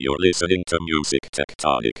You're listening to Music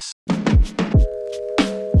Tectonics.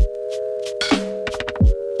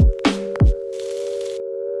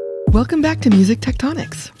 Welcome back to Music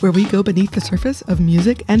Tectonics, where we go beneath the surface of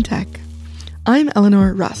music and tech. I'm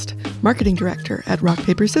Eleanor Rust, Marketing Director at Rock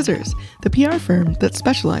Paper Scissors, the PR firm that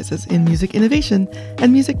specializes in music innovation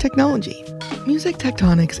and music technology. Music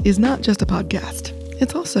Tectonics is not just a podcast,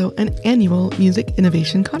 it's also an annual music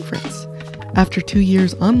innovation conference. After 2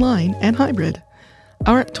 years online and hybrid,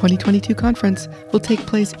 our 2022 conference will take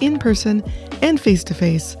place in person and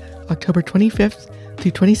face-to-face October 25th through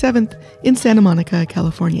 27th in Santa Monica,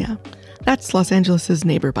 California. That's Los Angeles'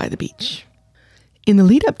 neighbor by the beach. In the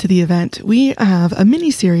lead up to the event, we have a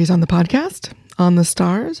mini-series on the podcast on the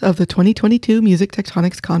stars of the 2022 Music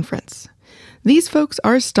Tectonics Conference. These folks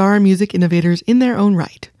are star music innovators in their own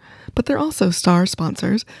right, but they're also star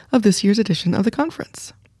sponsors of this year's edition of the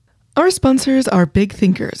conference. Our sponsors are big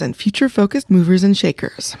thinkers and future-focused movers and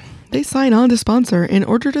shakers. They sign on to sponsor in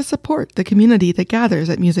order to support the community that gathers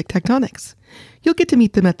at Music Tectonics. You'll get to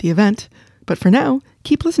meet them at the event, but for now,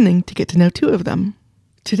 keep listening to get to know 2 of them.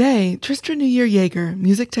 Today, Tristra Newyear-Yeager,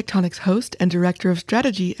 Music Tectonics host and Director of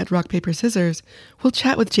Strategy at Rock Paper Scissors, will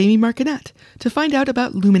chat with Jamie Markinette to find out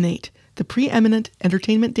about Luminate, the preeminent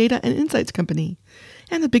entertainment data and insights company,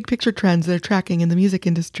 and the big picture trends they're tracking in the music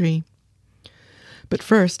industry. But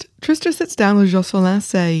first, Tristra sits down with Jocelyn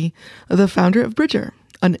Sailly, the founder of Bridger,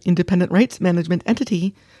 an independent rights management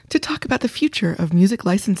entity, to talk about the future of music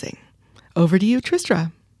licensing. Over to you,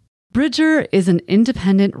 Tristra. Bridger is an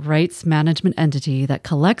independent rights management entity that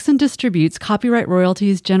collects and distributes copyright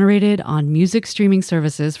royalties generated on music streaming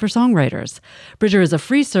services for songwriters. Bridger is a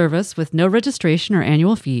free service with no registration or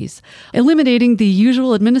annual fees, eliminating the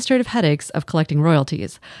usual administrative headaches of collecting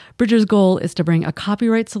royalties. Bridger's goal is to bring a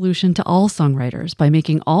copyright solution to all songwriters by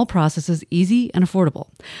making all processes easy and affordable.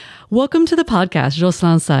 Welcome to the podcast,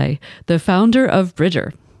 Jocelyn Sailly, the founder of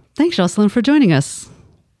Bridger. Thanks, Jocelyn, for joining us.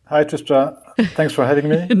 Hi, Tristra. Thanks for having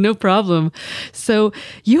me. No problem. So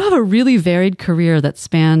you have a really varied career that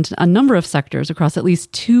spanned a number of sectors across at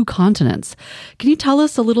least 2 continents. Can you tell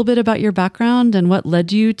us a little bit about your background and what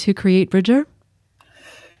led you to create Bridger?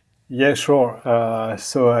 Yeah, sure.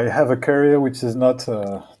 So I have a career which is not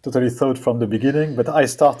totally thought from the beginning, but I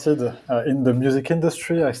started in the music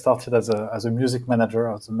industry. I started as a music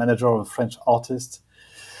manager, as a manager of a French artist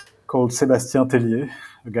called Sébastien Tellier,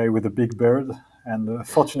 a guy with a big beard. And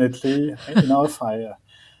fortunately enough, I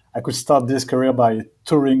could start this career by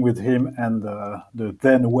touring with him and the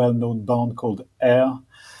then well-known band called Air.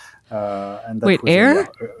 And that Wait, was Air?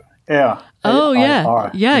 Air. Oh, yeah. A-I-R,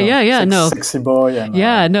 Yeah. No. Sexy Boy and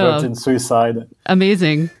Virgin Suicide.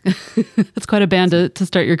 Amazing. That's quite a band to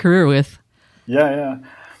start your career with. Yeah.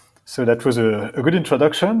 So that was a good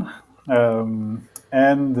introduction.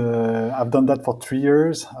 And I've done that for 3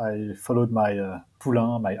 years. I followed my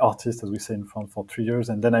poulain, my artist, as we say in France, for 3 years.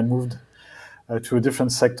 And then I moved to a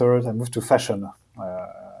different sector. I moved to fashion.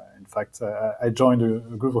 In fact, I joined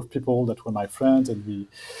a group of people that were my friends, and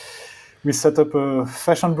we set up a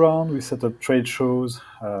fashion brand. We set up trade shows.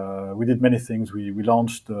 We did many things. We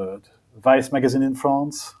launched the Vice magazine in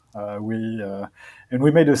France. And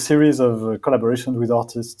we made a series of collaborations with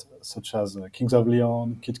artists such as Kings of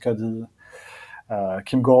Leon, Kid Cudi,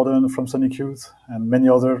 Kim Gordon from Sonic Youth, and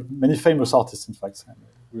many famous artists, in fact. And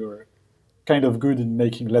we were kind of good in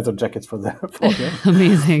making leather jackets for them.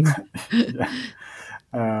 Amazing. Yeah.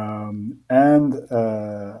 And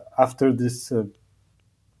after this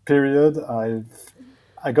period,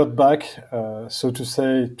 I got back, so to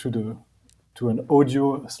say, to an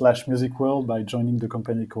audio/music world by joining the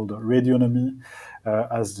company called Radionomy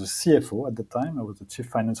as the CFO at the time. I was the chief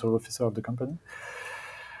financial officer of the company.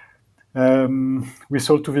 We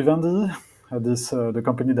sold to Vivendi, the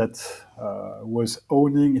company that was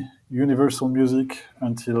owning Universal Music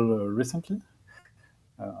until recently.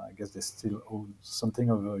 I guess they still own something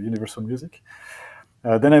of Universal Music.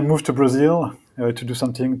 Then I moved to Brazil to do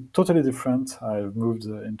something totally different. I moved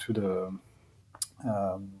into the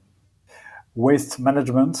waste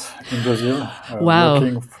management in Brazil.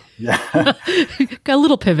 Wow. Got a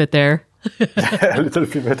little pivot there. A little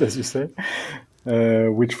pivot, as you say.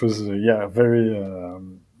 Which was, very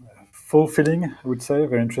fulfilling, I would say,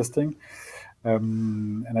 very interesting.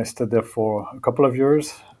 And I stayed there for a couple of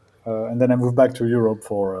years. And then I moved back to Europe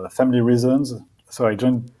for family reasons. So I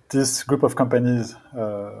joined this group of companies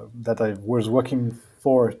that I was working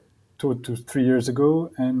for 2 to 3 years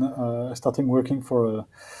ago, and starting working for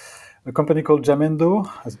a company called Jamendo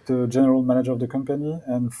as the general manager of the company.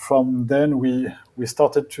 And from then we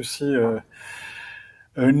started to see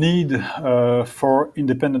a need for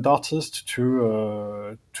independent artists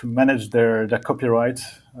to manage their copyright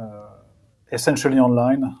essentially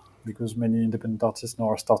online, because many independent artists now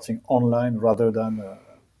are starting online rather than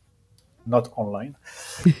not online.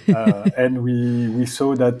 And we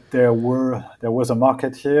saw that there was a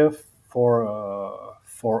market here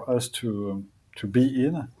for us to be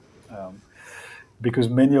in, because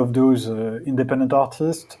many of those independent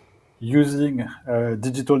artists using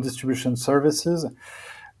digital distribution services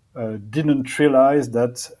didn't realize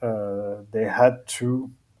that they had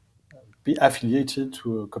to be affiliated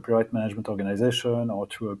to a copyright management organization or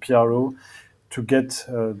to a PRO to get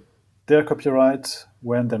their copyright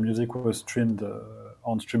when their music was streamed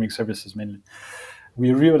on streaming services mainly.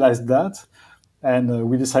 We realized that, and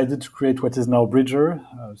we decided to create what is now Bridger.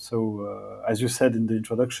 As you said in the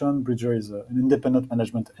introduction, Bridger is an independent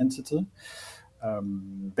management entity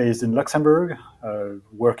based in Luxembourg,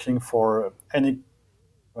 working for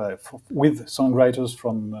with songwriters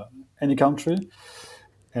from any country.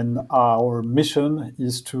 And our mission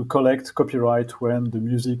is to collect copyright when the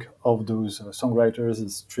music of those songwriters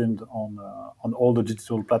is streamed on all the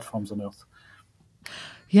digital platforms on earth.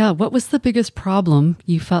 Yeah, what was the biggest problem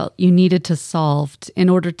you felt you needed to solve in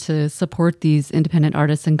order to support these independent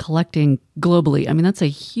artists and collecting globally? I mean, that's a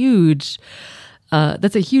huge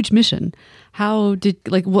mission.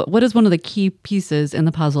 What is one of the key pieces in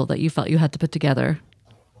the puzzle that you felt you had to put together?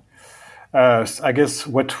 I guess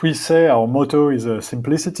what we say, our motto is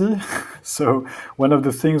simplicity. So one of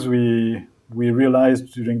the things we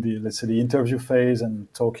realized during the interview phase and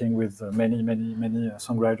talking with many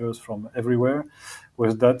songwriters from everywhere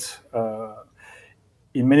was that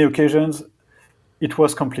in many occasions it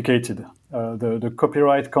was complicated. The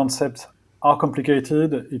copyright concepts are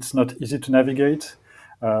complicated. It's not easy to navigate.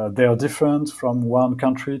 They are different from one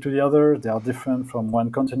country to the other. They are different from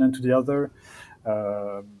one continent to the other.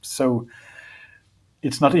 So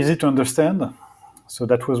it's not easy to understand. So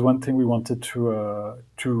that was one thing we wanted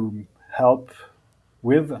to help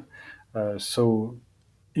with. So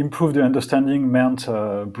improve the understanding meant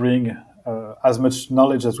bring as much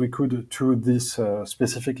knowledge as we could to this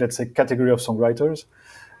specific, let's say, category of songwriters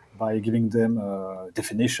by giving them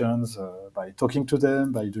definitions, by talking to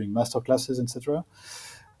them, by doing masterclasses, etc.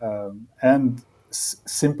 And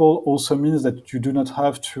simple also means that you do not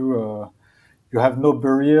have to. You have no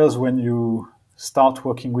barriers when you start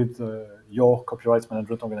working with your copyright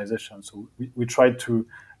management organization. So we tried to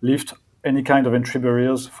lift any kind of entry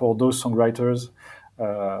barriers for those songwriters,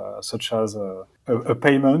 such as a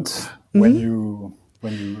payment when you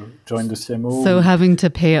join the CMO. So having to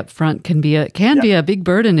pay up front can be a big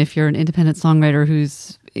burden if you're an independent songwriter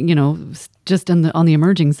who's just on the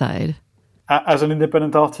emerging side. As an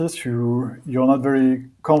independent artist, you're not very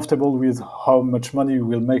comfortable with how much money you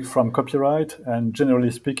will make from copyright, and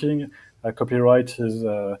generally speaking, copyright is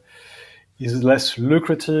less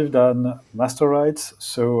lucrative than master rights.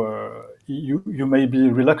 So you may be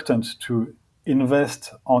reluctant to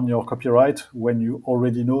invest on your copyright when you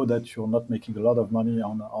already know that you're not making a lot of money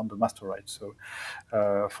on the master rights. So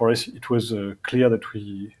for us, it was clear that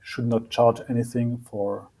we should not charge anything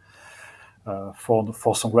for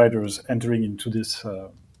songwriters entering into this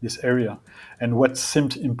area. And what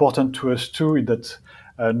seemed important to us too is that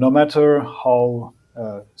no matter how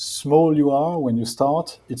small you are when you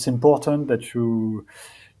start, it's important that you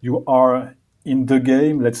are in the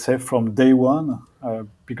game, let's say from day one,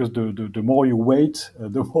 because the more you wait,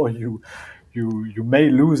 the more you may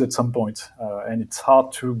lose at some point, and it's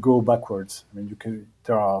hard to go backwards. I mean,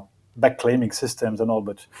 there are backclaiming systems and all,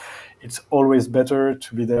 but it's always better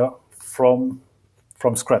to be there from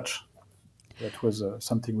scratch. That was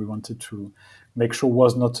something we wanted to make sure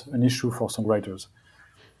was not an issue for songwriters.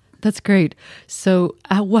 That's great. So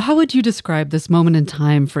how would you describe this moment in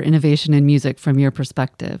time for innovation in music from your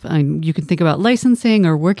perspective? You can think about licensing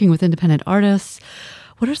or working with independent artists.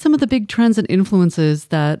 What are some of the big trends and influences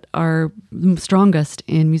that are strongest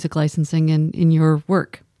in music licensing and in your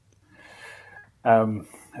work?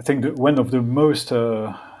 I think that one of the most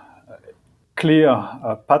clear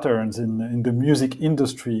patterns in the music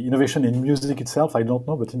industry, innovation in music itself, I don't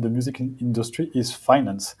know, but in the music industry is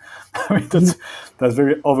finance. I mean, that's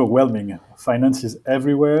very overwhelming. Finance is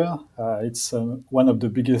everywhere. It's one of the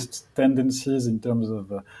biggest tendencies in terms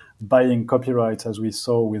of buying copyright, as we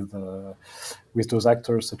saw with those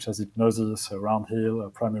actors such as Hypnosis,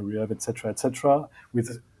 Roundhill, Primary Rev, etc.,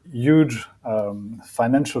 with huge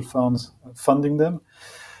financial funds funding them.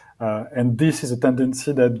 And this is a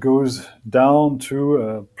tendency that goes down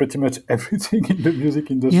to pretty much everything in the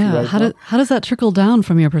music industry right now. How does that trickle down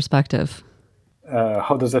from your perspective?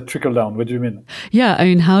 How does that trickle down? What do you mean? Yeah, I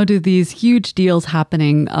mean, how do these huge deals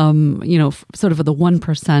happening, sort of the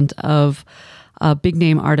 1% of big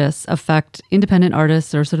name artists affect independent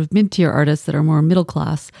artists or sort of mid-tier artists that are more middle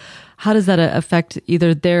class? How does that affect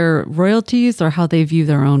either their royalties or how they view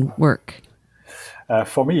their own work?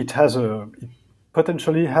 For me, it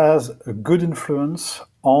potentially has a good influence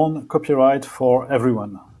on copyright for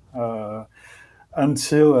everyone.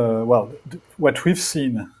 What we've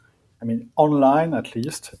seen, I mean, online at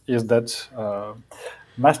least, is that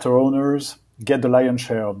master owners get the lion's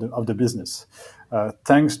share of the business.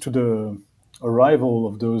 Thanks to the arrival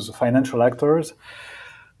of those financial actors,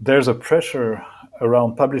 there's a pressure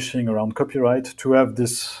around publishing, around copyright, to have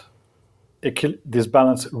this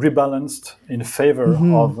balance rebalanced in favor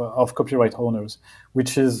of copyright owners,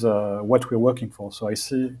 which is what we're working for. So I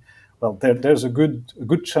see, there's a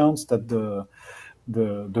good chance that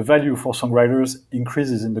the value for songwriters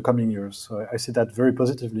increases in the coming years. So I see that very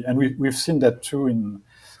positively, and we've seen that too in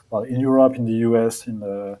Europe, in the US,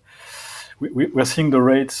 we're seeing the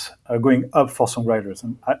rates going up for songwriters,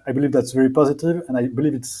 and I believe that's very positive, and I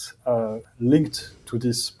believe it's linked to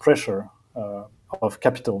this pressure of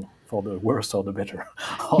capital for the worse or the better.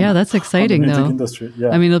 Yeah, that's exciting, though. Industry.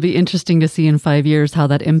 Yeah. I mean, it'll be interesting to see in 5 years how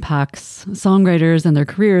that impacts songwriters and their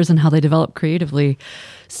careers and how they develop creatively.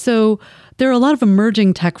 So there are a lot of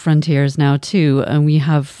emerging tech frontiers now, too. And we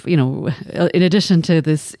have, in addition to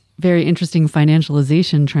this very interesting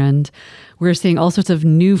financialization trend, we're seeing all sorts of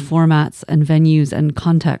new formats and venues and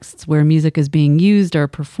contexts where music is being used or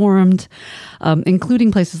performed,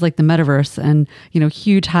 including places like the metaverse. And,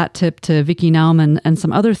 huge hat tip to Vicky Nauman and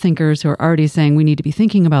some other thinkers who are already saying we need to be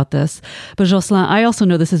thinking about this. But Jocelyn, I also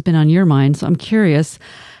know this has been on your mind, so I'm curious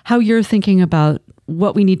how you're thinking about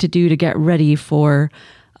what we need to do to get ready for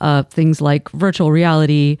things like virtual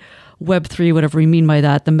reality, Web3, whatever we mean by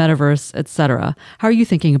that, the metaverse, etc. How are you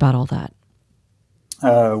thinking about all that?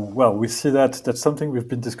 We see that's something we've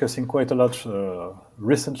been discussing quite a lot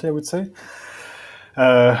recently, I would say.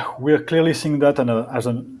 We are clearly seeing that as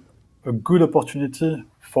a good opportunity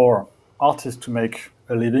for artists to make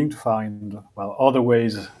a living, to find other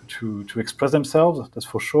ways to express themselves, that's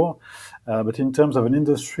for sure. But in terms of an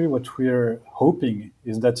industry, what we're hoping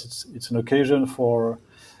is that it's an occasion for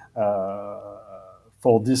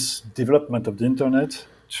this development of the internet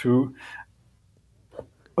to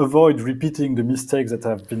avoid repeating the mistakes that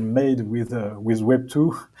have been made with Web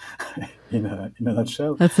 2 in a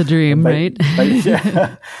nutshell. That's a dream, right?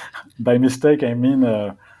 By mistake, I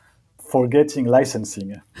mean forgetting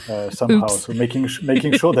licensing somehow. Oops. So making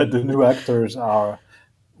sure that the new actors are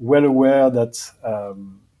well aware that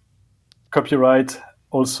copyright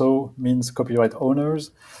also means copyright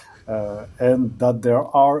owners, and that there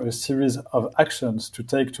are a series of actions to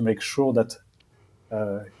take to make sure that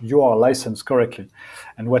you are licensed correctly.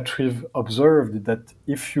 And what we've observed is that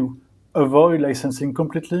if you avoid licensing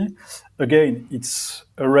completely, again, it's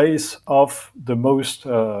a race of the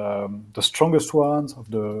strongest ones, of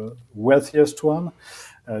the wealthiest one,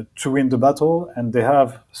 to win the battle, and they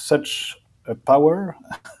have such a power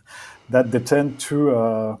that they tend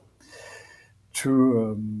to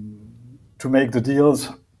make the deals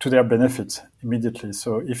to their benefit immediately.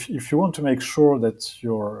 So if you want to make sure that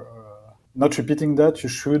you're not repeating that,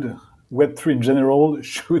 Web3 in general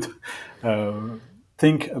should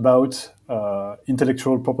think about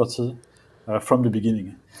intellectual property from the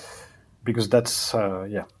beginning, because that's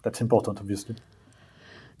important, obviously.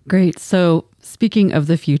 Great. So speaking of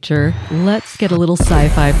the future, let's get a little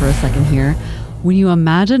sci-fi for a second here. When you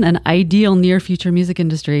imagine an ideal near future music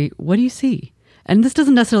industry, what do you see? And this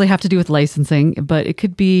doesn't necessarily have to do with licensing, but it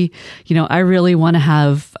could be, I really want to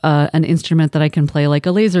have an instrument that I can play like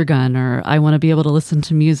a laser gun, or I want to be able to listen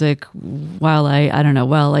to music while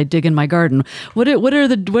I dig in my garden. What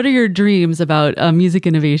are your dreams about music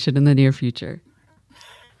innovation in the near future?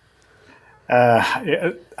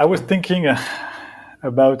 I was thinking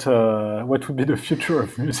about what would be the future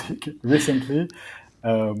of music recently,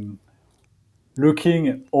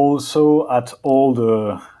 looking also at all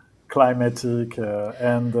the climatic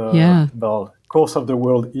and course of the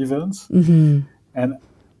world events. Mm-hmm. And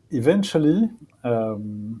eventually,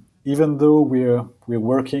 even though we're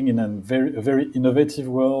working in a very innovative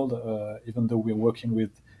world, even though we're working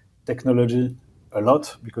with technology a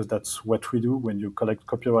lot, because that's what we do when you collect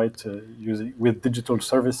copyright with digital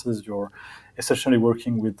services, you're essentially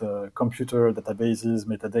working with computer databases,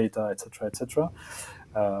 metadata, etc.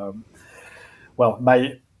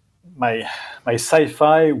 My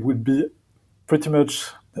sci-fi would be pretty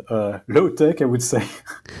much low tech, I would say.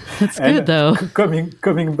 That's good, though.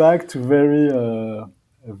 Coming back to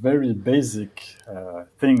very basic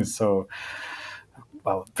things. So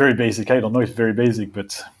well, very basic. I don't know if very basic,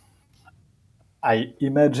 but I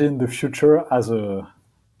imagine the future as a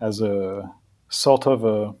sort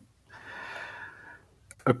of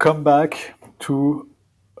a comeback to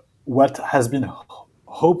what has been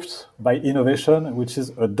hoped by innovation, which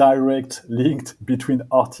is a direct link between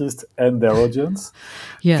artists and their audience,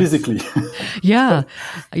 physically. Yeah,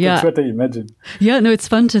 That's what I imagine. Yeah, no, it's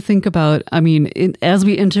fun to think about. I mean, as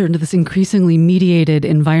we enter into this increasingly mediated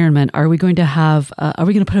environment, are we going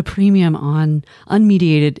to put a premium on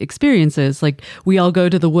unmediated experiences? Like we all go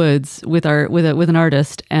to the woods with an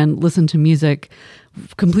artist and listen to music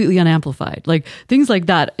completely unamplified. Like things like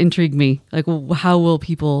that intrigue me. Like how will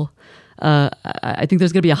people? I think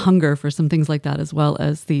there's going to be a hunger for some things like that, as well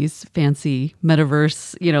as these fancy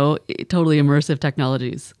metaverse, totally immersive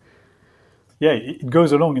technologies. Yeah, it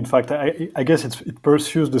goes along. In fact, I guess it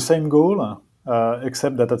pursues the same goal,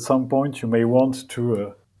 except that at some point you may want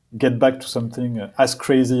to get back to something as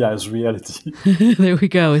crazy as reality. There we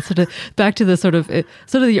go. It's sort of back to the sort of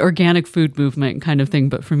the organic food movement kind of thing,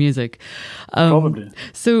 but for music. Probably.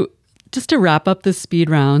 So just to wrap up this speed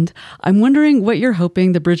round, I'm wondering what you're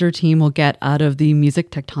hoping the Bridger team will get out of the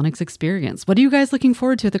Music Tectonics experience. What are you guys looking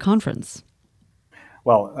forward to at the conference?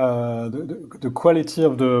 Well, the quality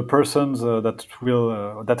of the persons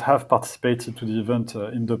that have participated to the event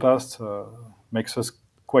in the past makes us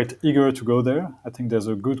quite eager to go there. I think there's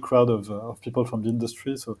a good crowd of people from the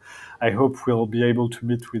industry, so I hope we'll be able to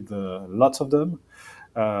meet with lots of them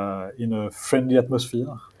in a friendly atmosphere.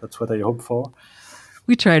 That's what I hope for.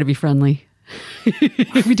 We try to be friendly.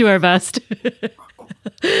 We do our best.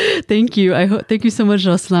 Thank you. Thank you so much,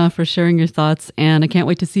 Jocelyn, for sharing your thoughts, and I can't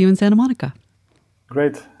wait to see you in Santa Monica.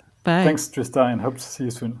 Great. Bye. Thanks, Trista, and hope to see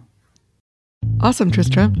you soon. Awesome,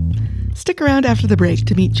 Tristra. Stick around after the break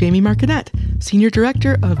to meet Jamie Marconet, Senior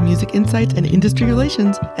Director of Music Insights and Industry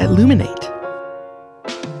Relations at Luminate.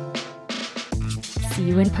 See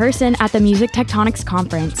you in person at the Music Tectonics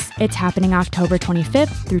Conference. It's happening October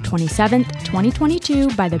 25th through 27th,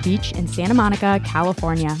 2022 by the beach in Santa Monica,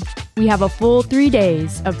 California. We have a full 3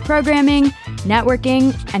 days of programming,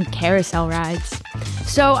 networking, and carousel rides.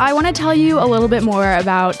 So I want to tell you a little bit more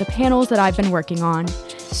about the panels that I've been working on.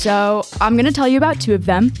 So I'm going to tell you about 2 of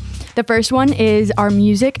them. The first one is our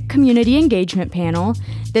Music Community Engagement panel.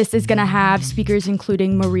 This is going to have speakers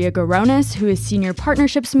including Maria Goronis, who is Senior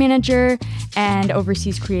Partnerships Manager and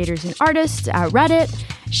oversees creators and artists at Reddit.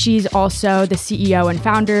 She's also the CEO and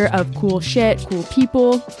founder of Cool Shit, Cool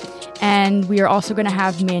People. And we are also going to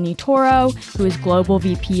have Manny Toro, who is Global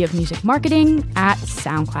VP of Music Marketing at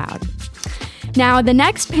SoundCloud. Now, the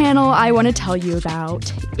next panel I want to tell you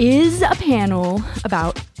about is a panel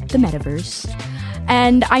about the metaverse.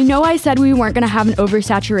 And I know I said we weren't going to have an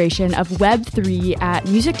oversaturation of Web3 at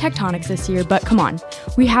Music Tectonics this year, but come on,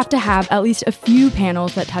 we have to have at least a few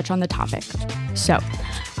panels that touch on the topic. So,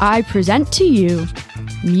 I present to you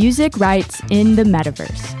Music Rights in the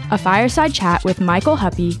Metaverse, a fireside chat with Michael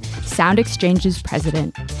Huppy, SoundExchange's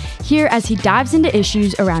president. Here as he dives into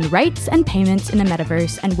issues around rights and payments in the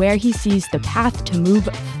metaverse and where he sees the path to move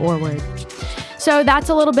forward. So that's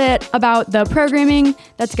a little bit about the programming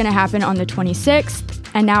that's going to happen on the 26th.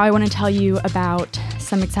 And now I want to tell you about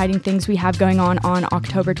some exciting things we have going on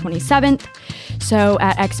October 27th. So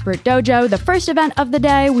at Expert Dojo, the first event of the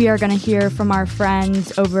day, we are going to hear from our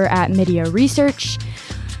friends over at Media Research.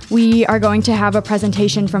 We are going to have a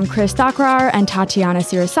presentation from Chris Thakrar and Tatiana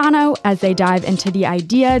Cirisano as they dive into the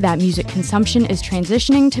idea that music consumption is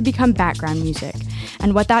transitioning to become background music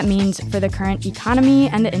and what that means for the current economy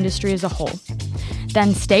and the industry as a whole.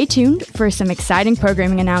 Then stay tuned for some exciting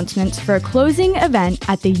programming announcements for a closing event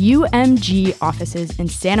at the UMG offices in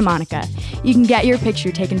Santa Monica. You can get your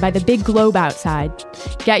picture taken by the big globe outside.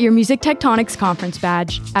 Get your Music Tectonics conference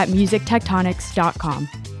badge at musictectonics.com.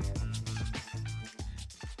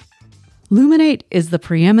 Luminate is the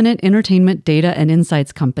preeminent entertainment data and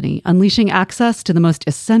insights company, unleashing access to the most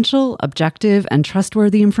essential, objective, and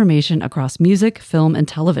trustworthy information across music, film, and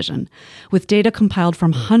television, with data compiled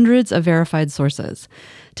from hundreds of verified sources.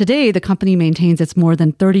 Today, the company maintains its more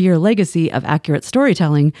than 30-year legacy of accurate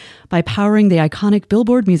storytelling by powering the iconic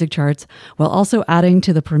Billboard music charts while also adding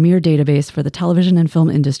to the premier database for the television and film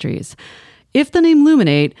industries. If the name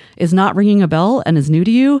Luminate is not ringing a bell and is new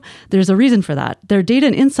to you, there's a reason for that. Their data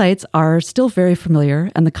and insights are still very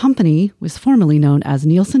familiar, and the company was formerly known as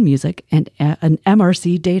Nielsen Music and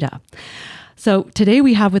MRC Data. So today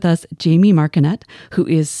we have with us Jamie Marconet, who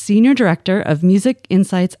is Senior Director of Music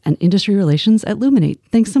Insights and Industry Relations at Luminate.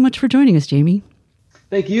 Thanks so much for joining us, Jamie.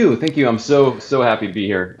 Thank you. I'm so happy to be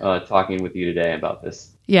here talking with you today about this.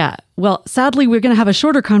 Yeah. Well, sadly, we're going to have a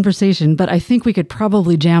shorter conversation, but I think we could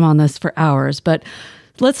probably jam on this for hours. But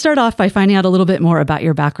let's start off by finding out a little bit more about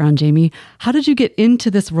your background, Jamie. How did you get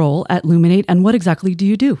into this role at Luminate, and what exactly do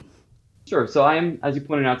you do? Sure. So I am, as you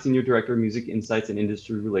pointed out, Senior Director of Music Insights and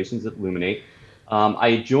Industry Relations at Luminate.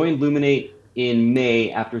 I joined Luminate in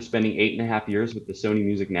May after spending 8.5 years with the Sony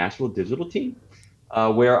Music Nashville digital team,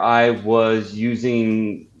 where I was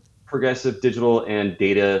using progressive digital and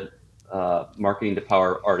data marketing to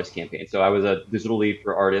power artist campaigns. So I was a digital lead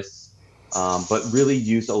for artists, but really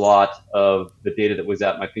used a lot of the data that was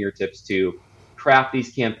at my fingertips to craft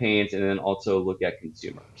these campaigns and then also look at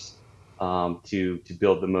consumers to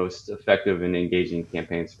build the most effective and engaging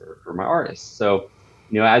campaigns for my artists. So,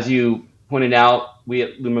 as you pointed out, we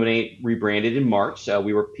at Luminate rebranded in March.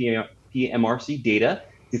 We were PMRC Data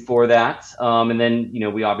before that. And then,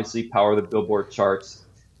 we obviously power the Billboard charts.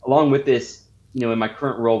 Along with this, in my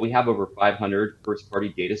current role, we have over 500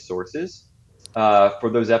 first-party data sources for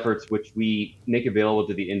those efforts, which we make available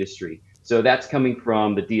to the industry. So that's coming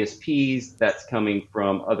from the DSPs, that's coming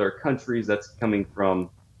from other countries, that's coming from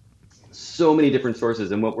so many different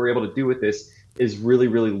sources. And what we're able to do with this is really,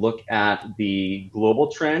 really look at the global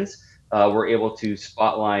trends. We're able to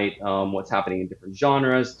spotlight what's happening in different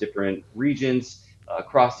genres, different regions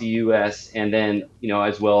across the U.S., and then,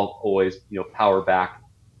 as well, always, power back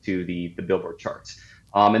to the Billboard charts.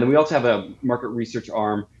 And then we also have a market research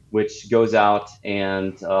arm, which goes out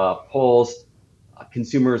and polls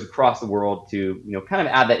consumers across the world to, kind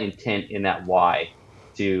of add that intent in that why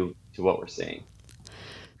to what we're seeing.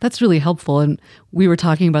 That's really helpful. And we were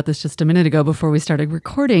talking about this just a minute ago before we started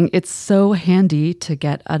recording. It's so handy to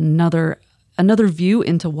get another view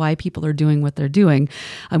into why people are doing what they're doing.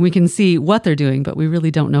 And we can see what they're doing, but we really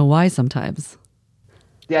don't know why sometimes.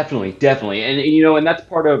 Definitely. And that's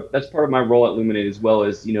part of my role at Luminate as well.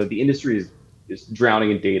 As the industry is drowning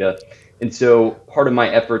in data. And so part of my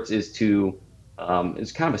efforts is to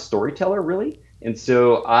is kind of a storyteller, really. And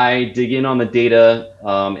so I dig in on the data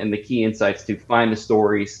and the key insights to find the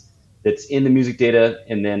stories that's in the music data,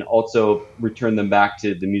 and then also return them back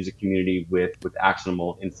to the music community with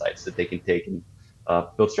actionable insights that they can take and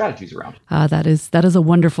build strategies around. That is a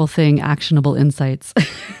wonderful thing, actionable insights.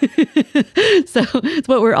 So it's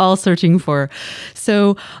what we're all searching for.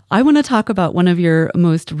 So I want to talk about one of your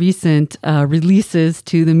most recent releases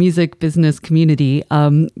to the music business community.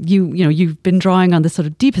 You've been drawing on this sort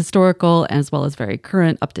of deep historical as well as very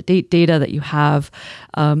current, up-to-date data that you have,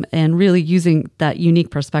 and really using that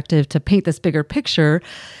unique perspective to paint this bigger picture.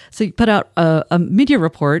 So you put out a mid-year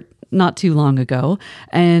report not too long ago,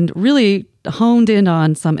 and really honed in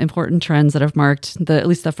on some important trends that have marked at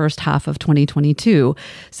least the first half of 2022.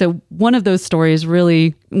 So one of those stories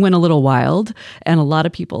really went a little wild, and a lot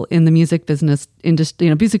of people in the music business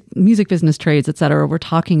industry, music business trades, et cetera, were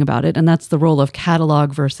talking about it. And that's the role of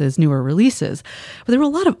catalog versus newer releases. But there were a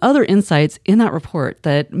lot of other insights in that report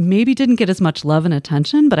that maybe didn't get as much love and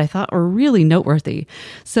attention, but I thought were really noteworthy.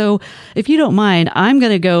 So if you don't mind, I'm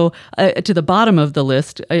going to go to the bottom of the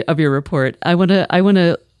list of your report.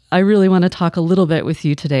 I really want to talk a little bit with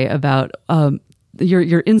you today about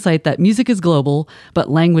your insight that music is global, but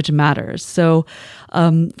language matters. So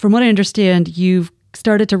from what I understand, you've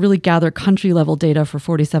started to really gather country-level data for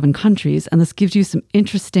 47 countries, and this gives you some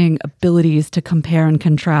interesting abilities to compare and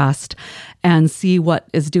contrast and see what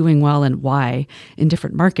is doing well and why in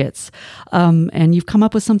different markets. And you've come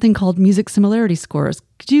up with something called music similarity scores.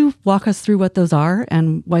 Could you walk us through what those are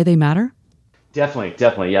and why they matter?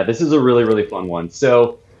 Definitely. Yeah, this is a really, really fun one.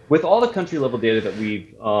 So with all the country level data that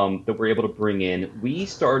we're able to bring in, we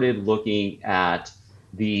started looking at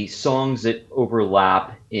the songs that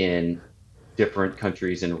overlap in different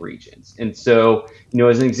countries and regions. And so,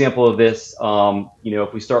 as an example of this,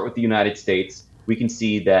 if we start with the United States, we can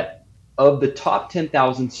see that of the top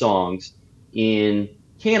 10,000 songs in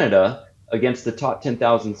Canada against the top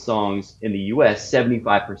 10,000 songs in the US,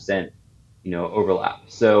 75%, overlap.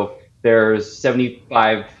 So there's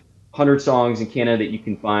 7,500 songs in Canada that you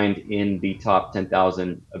can find in the top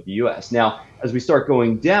 10,000 of the US. Now, as we start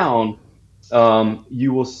going down,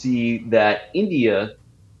 you will see that India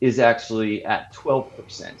is actually at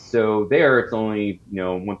 12%. So there it's only,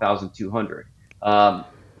 1,200.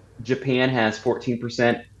 Japan has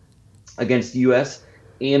 14% against the US.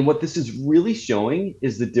 And what this is really showing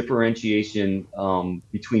is the differentiation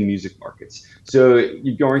between music markets. So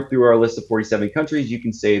you're going through our list of 47 countries, you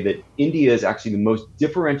can say that India is actually the most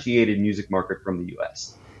differentiated music market from the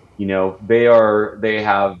US. They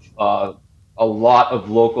have a lot of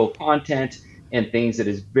local content and things that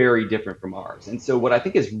is very different from ours. And so what I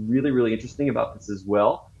think is really, really interesting about this as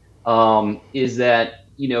well is that,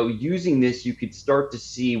 using this, you could start to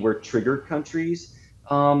see where trigger countries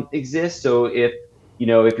exist. So if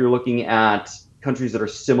you're looking at countries that are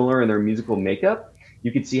similar in their musical makeup,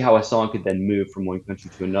 you could see how a song could then move from one country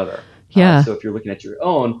to another. Yeah. So if you're looking at your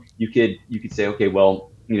own, you could say, okay,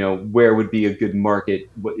 well, where would be a good market?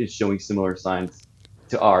 What is showing similar signs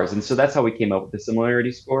to ours? And so that's how we came up with the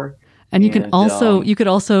similarity score. And you could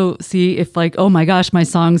also see if, like, oh my gosh, my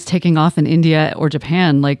song's taking off in India or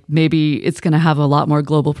Japan, like maybe it's going to have a lot more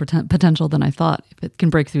global potential than I thought if it can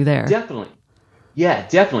break through there. Definitely. Yeah,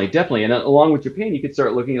 definitely. And along with Japan, you could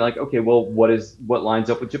start looking like, okay, well, what lines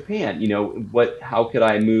up with Japan? How could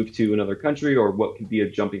I move to another country, or what could be a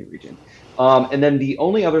jumping region? And then the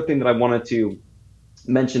only other thing that I wanted to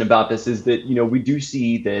mention about this is that, we do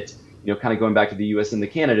see that, kind of going back to the US and the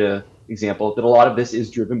Canada example, that a lot of this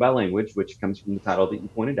is driven by language, which comes from the title that you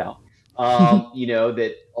pointed out.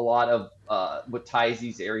 That a lot of what ties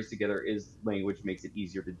these areas together is language, makes it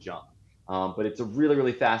easier to jump. But it's a really,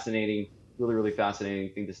 really fascinating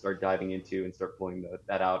thing to start diving into and start pulling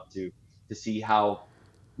that out to see how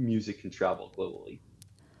music can travel globally.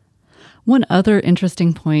 One other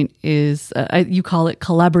interesting point is you call it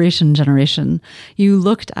collaboration generation. You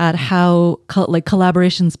looked at how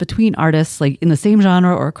collaborations between artists, like in the same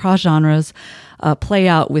genre or across genres, play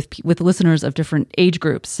out with listeners of different age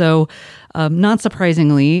groups. So, not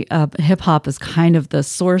surprisingly, hip hop is kind of the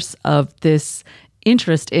source of this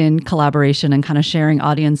interest in collaboration and kind of sharing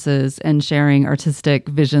audiences and sharing artistic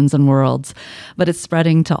visions and worlds, but it's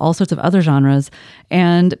spreading to all sorts of other genres,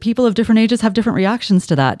 and people of different ages have different reactions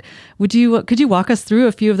to that. Could you walk us through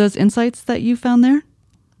a few of those insights that you found there?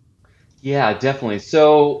 Yeah, definitely.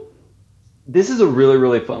 So this is a really,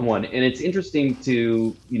 really fun one, and it's interesting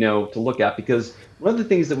to look at, because one of the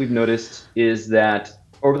things that we've noticed is that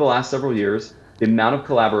over the last several years, the amount of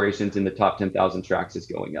collaborations in the top 10,000 tracks is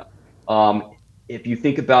going up. If you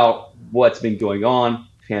think about what's been going on,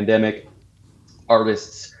 pandemic,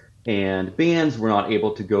 artists and bands were not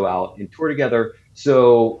able to go out and tour together.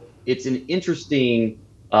 So it's an interesting,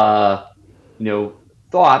 thought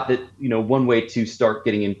that, one way to start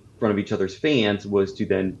getting in front of each other's fans was to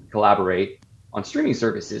then collaborate on streaming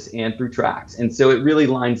services and through tracks. And so it really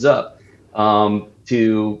lines up to,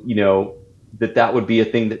 that would be a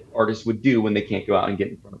thing that artists would do when they can't go out and get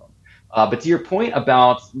in front of them. But to your point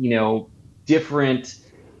about, different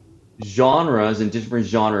genres and different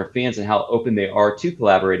genre fans and how open they are to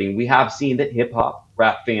collaborating, we have seen that hip hop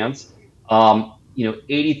rap fans,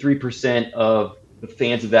 83% of the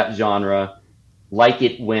fans of that genre like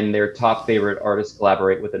it when their top favorite artists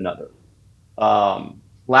collaborate with another.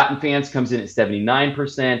 Latin fans comes in at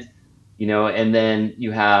 79%, and then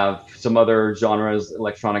you have some other genres,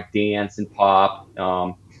 electronic dance and pop,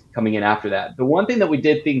 coming in after that. The one thing that we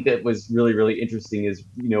did think that was really, really interesting is,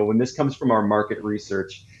 when this comes from our market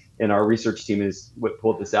research, and our research team is what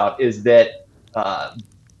pulled this out, is that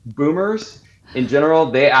boomers in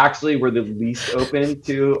general, they actually were the least open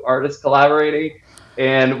to artists collaborating.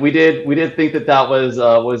 And we did think that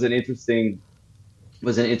was an interesting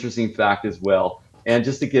fact as well. And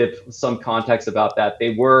just to give some context about that,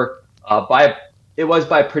 they were by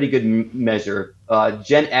a pretty good measure.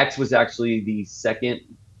 Gen X was actually the second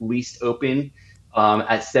least open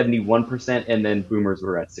at 71%, and then boomers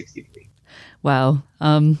were at 63%. Wow.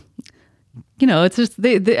 It's just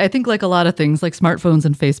I think, like a lot of things, like smartphones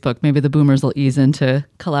and Facebook, maybe the boomers will ease into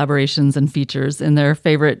collaborations and features in their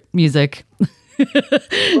favorite music.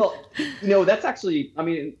 Well, that's actually,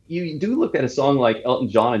 you do look at a song like Elton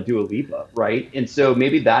John and Dua Lipa, right? And so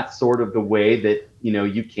maybe that's sort of the way that,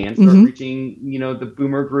 you can start reaching, the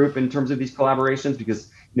boomer group in terms of these collaborations, because,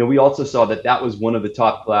 we also saw that was one of the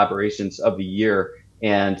top collaborations of the year.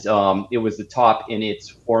 And it was the top in its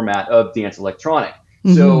format of dance electronic.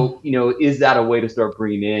 Mm-hmm. So, is that a way to start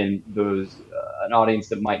bringing in those, an audience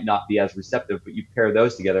that might not be as receptive, but you pair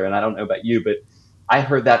those together? And I don't know about you, but I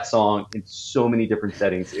heard that song in so many different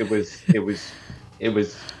settings. It was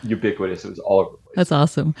ubiquitous. It was all over the place. That's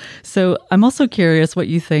awesome. So I'm also curious what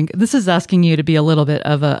you think. This is asking you to be a little bit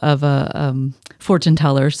of a fortune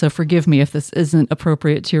teller. So forgive me if this isn't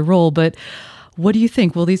appropriate to your role, but what do you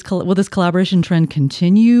think? Will this collaboration trend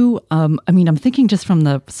continue? I'm thinking just from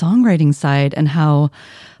the songwriting side and how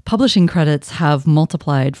publishing credits have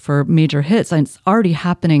multiplied for major hits. And it's already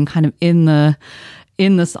happening kind of on the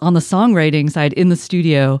songwriting side in the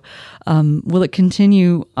studio. Will it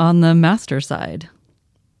continue on the master side?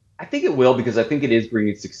 I think it will, because I think it is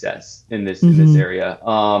bringing success in this area.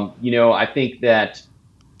 I think that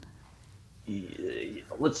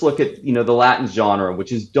let's look at the Latin genre, which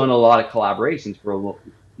has done a lot of collaborations for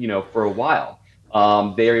a while.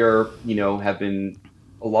 There have been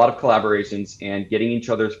a lot of collaborations and getting in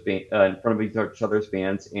front of each other's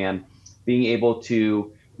fans and being able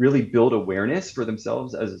to really build awareness for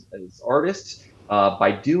themselves as artists,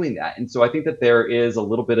 by doing that. And so I think that there is a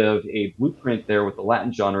little bit of a blueprint there with the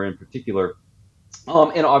Latin genre in particular,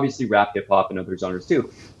 and obviously rap, hip hop, and other genres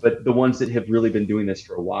too. But the ones that have really been doing this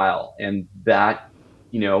for a while, and that,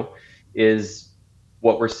 is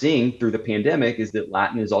what we're seeing through the pandemic, is that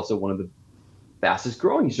Latin is also one of the fastest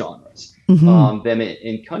growing genres. Them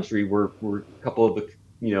in country were a couple of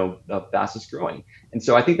the fastest growing. And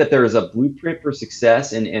so I think that there is a blueprint for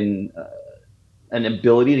success and an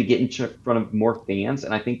ability to get in front of more fans.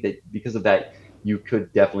 And I think that because of that, you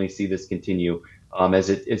could definitely see this continue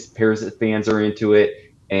as pairs of fans are into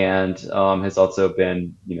it, and has also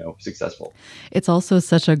been, successful. It's also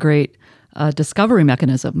such a great discovery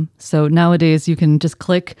mechanism. So nowadays you can just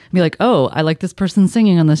click and be like, oh, I like this person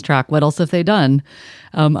singing on this track. What else have they done?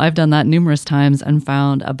 I've done that numerous times and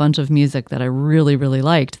found a bunch of music that I really, really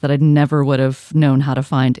liked that I never would have known how to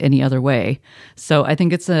find any other way. So I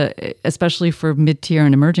think especially for mid-tier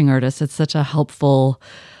and emerging artists, it's such a helpful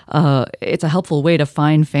way to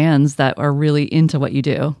find fans that are really into what you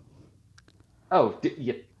do. Oh,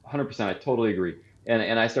 yeah, 100%. I totally agree.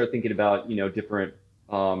 And I started thinking about, different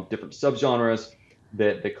subgenres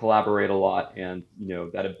that collaborate a lot, and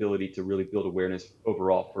that ability to really build awareness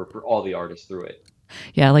overall for all the artists through it.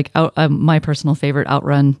 Yeah, like my personal favorite,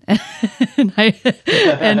 Outrun and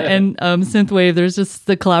Synthwave. There's just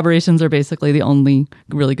the collaborations are basically the only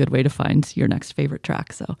really good way to find your next favorite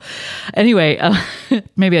track. So anyway,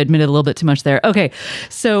 maybe I admitted a little bit too much there. Okay,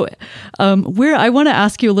 so I want to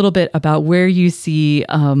ask you a little bit about where you see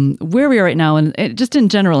where we are right now, and just in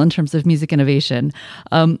general in terms of music innovation.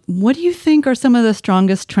 What do you think are some of the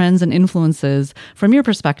strongest trends and influences from your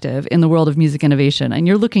perspective in the world of music innovation? And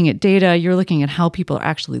you're looking at data, you're looking at how people are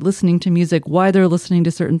actually listening to music, why they're listening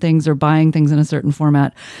to certain things or buying things in a certain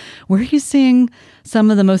format. Where are you seeing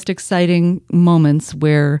some of the most exciting moments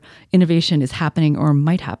where innovation is happening or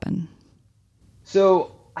might happen?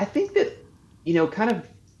 So I think that,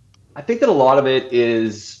 I think that a lot of it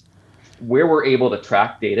is where we're able to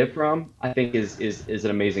track data from, I think is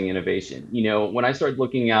an amazing innovation. When I started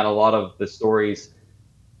looking at a lot of the stories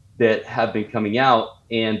that have been coming out,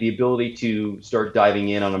 and the ability to start diving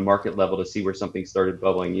in on a market level to see where something started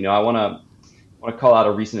bubbling. I want to call out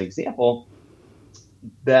a recent example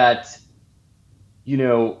that,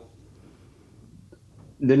 the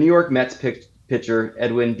New York Mets pitcher,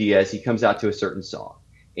 Edwin Diaz, he comes out to a certain song.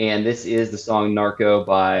 And this is the song Narco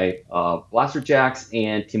by Blasterjaxx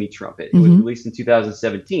and Timmy Trumpet. It was released in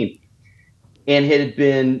 2017. And it had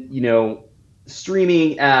been,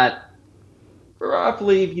 streaming at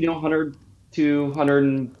roughly, 100 to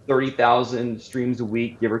 130,000 streams a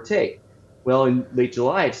week, give or take. Well, in late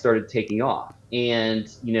July, it started taking off. And,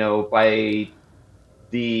 between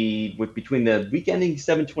the week ending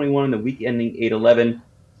 7/21 and the week ending 8/11,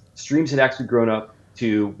 streams had actually grown up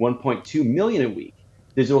to 1.2 million a week.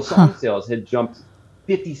 Digital song sales had jumped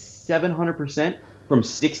 5,700% from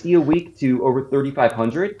 60 a week to over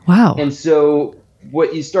 3,500. Wow. And so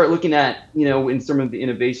what you start looking at, in some of the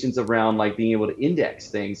innovations around like being able to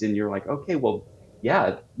index things, and you're like, okay, well,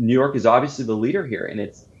 yeah, New York is obviously the leader here, and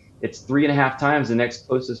it's 3.5 times the next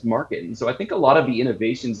closest market. And so I think a lot of the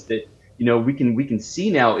innovations that, we can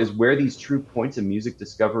see now is where these true points of music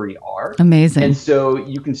discovery are. Amazing. And so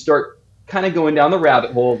you can start kind of going down the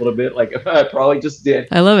rabbit hole a little bit, like I probably just did.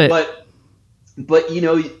 I love it. But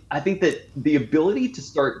I think that the ability to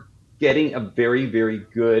start getting a very, very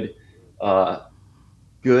good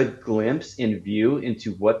glimpse and view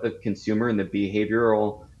into what the consumer and the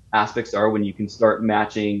behavioral aspects are, when you can start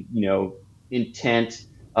matching, intent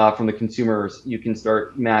from the consumers, you can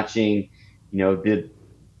start matching,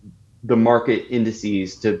 the market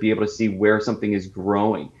indices to be able to see where something is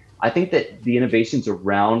growing. I think that the innovations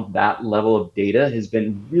around that level of data has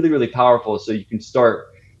been really, really powerful. So you can start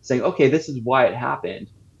saying, okay, this is why it happened.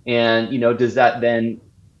 And, does that then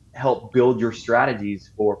help build your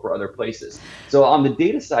strategies for other places? So on the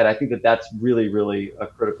data side, I think that that's really, really a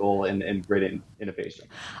critical and great innovation.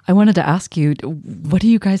 I wanted to ask you, what do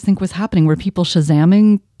you guys think was happening? Were people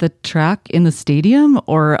Shazamming the track in the stadium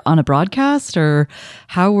or on a broadcast, or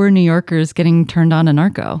how were New Yorkers getting turned on to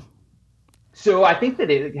Narco? So I think that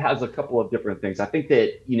it has a couple of different things. I think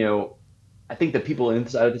that, I think that people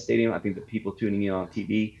inside of the stadium, I think that people tuning in on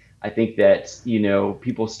TV, I think that,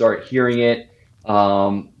 people start hearing it.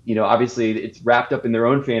 Obviously it's wrapped up in their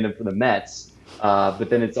own fandom for the Mets, but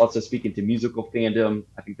then it's also speaking to musical fandom.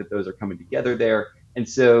 I think that those are coming together there. And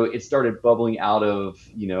so it started bubbling out of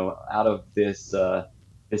this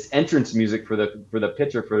entrance music for the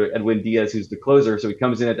pitcher, for Edwin Diaz, who's the closer. So he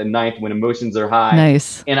comes in at the ninth when emotions are high.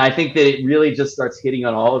 Nice. And I think that it really just starts hitting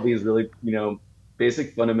on all of these really,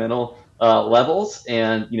 basic fundamental levels,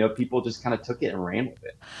 and people just kind of took it and ran with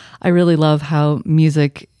it. I really love how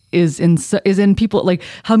music is in people, like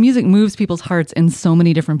how music moves people's hearts in so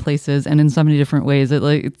many different places and in so many different ways.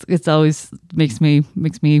 It's always makes me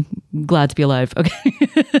glad to be alive. Okay.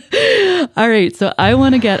 All right. So I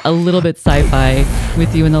want to get a little bit sci-fi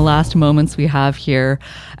with you in the last moments we have here.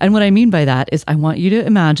 And what I mean by that is I want you to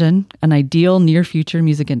imagine an ideal near future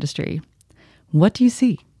music industry. What do you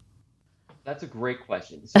see? That's a great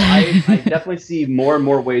question. So I definitely see more and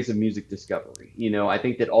more ways of music discovery. I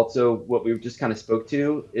think that also what we just kind of spoke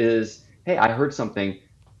to is, hey, I heard something.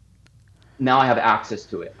 Now I have access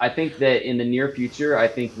to it. I think that in the near future, I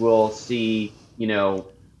think we'll see,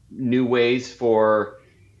 new ways for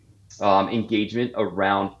engagement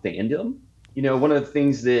around fandom. One of the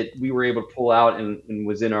things that we were able to pull out and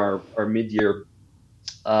was in our mid-year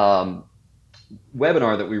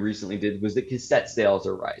webinar that we recently did was that cassette sales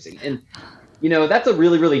are rising. And, that's a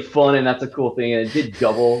really, really fun and that's a cool thing. And it did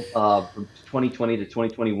double from 2020 to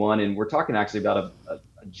 2021. And we're talking actually about a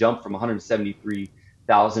jump from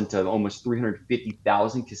 173,000 to almost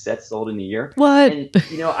 350,000 cassettes sold in a year. What? And,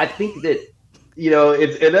 I think that,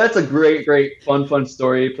 and that's a great, great, fun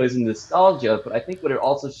story. It plays in nostalgia. But I think what it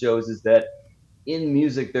also shows is that in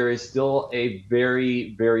music, there is still a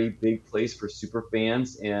very, very big place for super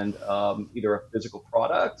fans and either a physical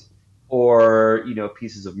product or,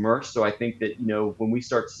 pieces of merch. So I think that, when we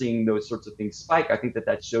start seeing those sorts of things spike, I think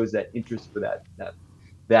that shows that interest for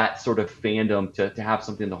that sort of fandom to have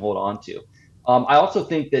something to hold on to. I also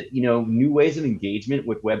think that, new ways of engagement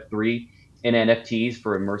with Web3 and NFTs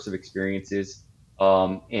for immersive experiences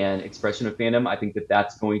and expression of fandom, I think that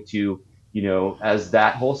that's going to, as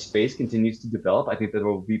that whole space continues to develop, I think that there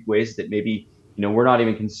will be ways that maybe, we're not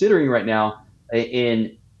even considering right now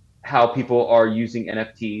in how people are using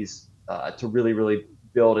NFTs to really, really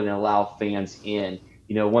build and allow fans in.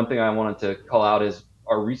 One thing I wanted to call out is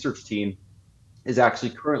our research team is actually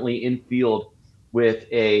currently in field with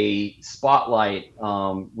a spotlight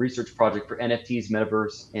research project for NFTs,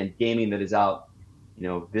 metaverse, and gaming that is out,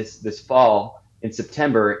 this fall in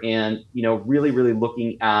September, and really, really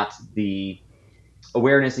looking at the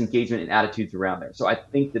awareness, engagement, and attitudes around there. So I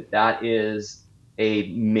think that is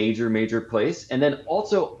a major place. And then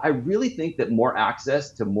also, I really think that more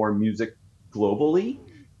access to more music globally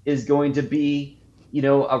is going to be,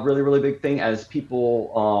 a really, really big thing as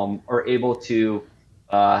people are able to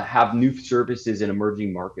have new services in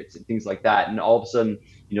emerging markets and things like that. And all of a sudden,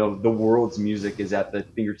 the world's music is at the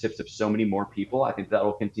fingertips of so many more people. I think that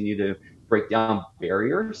will continue to break down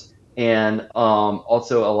barriers and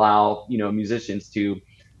also allow, musicians to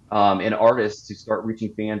and artists to start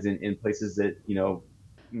reaching fans in places that,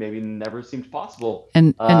 maybe never seemed possible.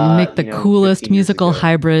 And make the coolest musical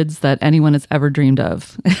hybrids that anyone has ever dreamed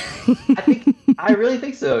of. I really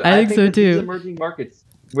think so. I think so too. These emerging markets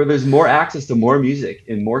where there's more access to more music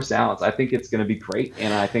and more sounds, I think it's going to be great.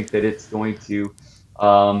 And I think that it's going to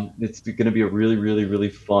be a really, really, really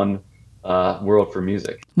fun world for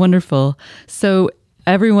music. Wonderful. So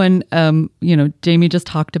everyone, Jamie just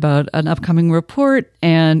talked about an upcoming report.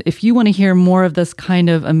 And if you want to hear more of this kind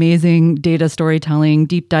of amazing data storytelling,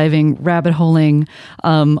 deep diving, rabbit holing,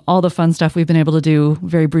 all the fun stuff we've been able to do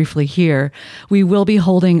very briefly here, we will be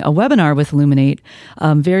holding a webinar with Luminate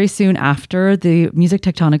very soon after the Music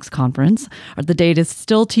Tectonics conference. The date is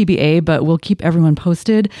still TBA, but we'll keep everyone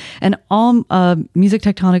posted. And all Music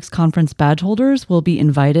Tectonics conference badge holders will be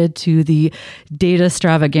invited to the data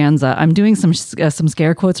extravaganza. I'm doing some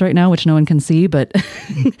scare quotes right now, which no one can see, but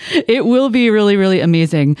it will be really, really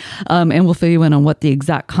amazing. And we'll fill you in on what the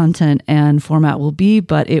exact content and format will be,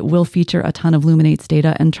 but it will feature a ton of Luminate's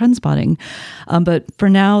data and trend spotting. But for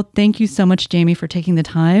now, thank you so much, Jamie, for taking the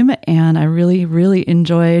time. And I really, really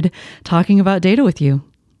enjoyed talking about data with you.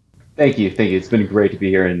 Thank you. It's been great to be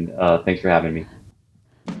here, and thanks for having me.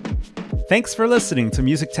 Thanks for listening to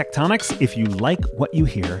Music Tectonics. If you like what you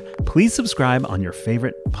hear, please subscribe on your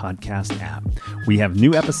favorite podcast app. We have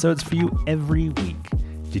new episodes for you every week.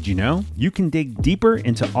 Did you know you can dig deeper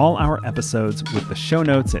into all our episodes with the show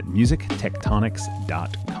notes at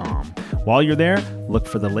musictectonics.com. While you're there, look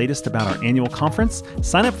for the latest about our annual conference,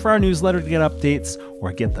 sign up for our newsletter to get updates,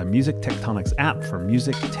 or get the Music Tectonics app for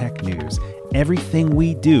music tech news. Everything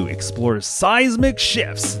we do explores seismic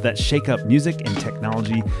shifts that shake up music and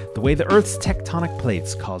technology the way the Earth's tectonic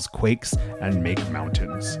plates cause quakes and make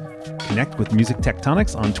mountains. Connect with Music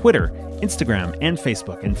Tectonics on Twitter, Instagram, and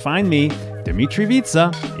Facebook, and find me, Dmitry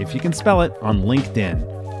Vitsa, if you can spell it, on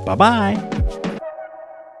LinkedIn. Bye-bye!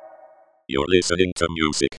 You're listening to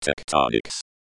Music Tectonics.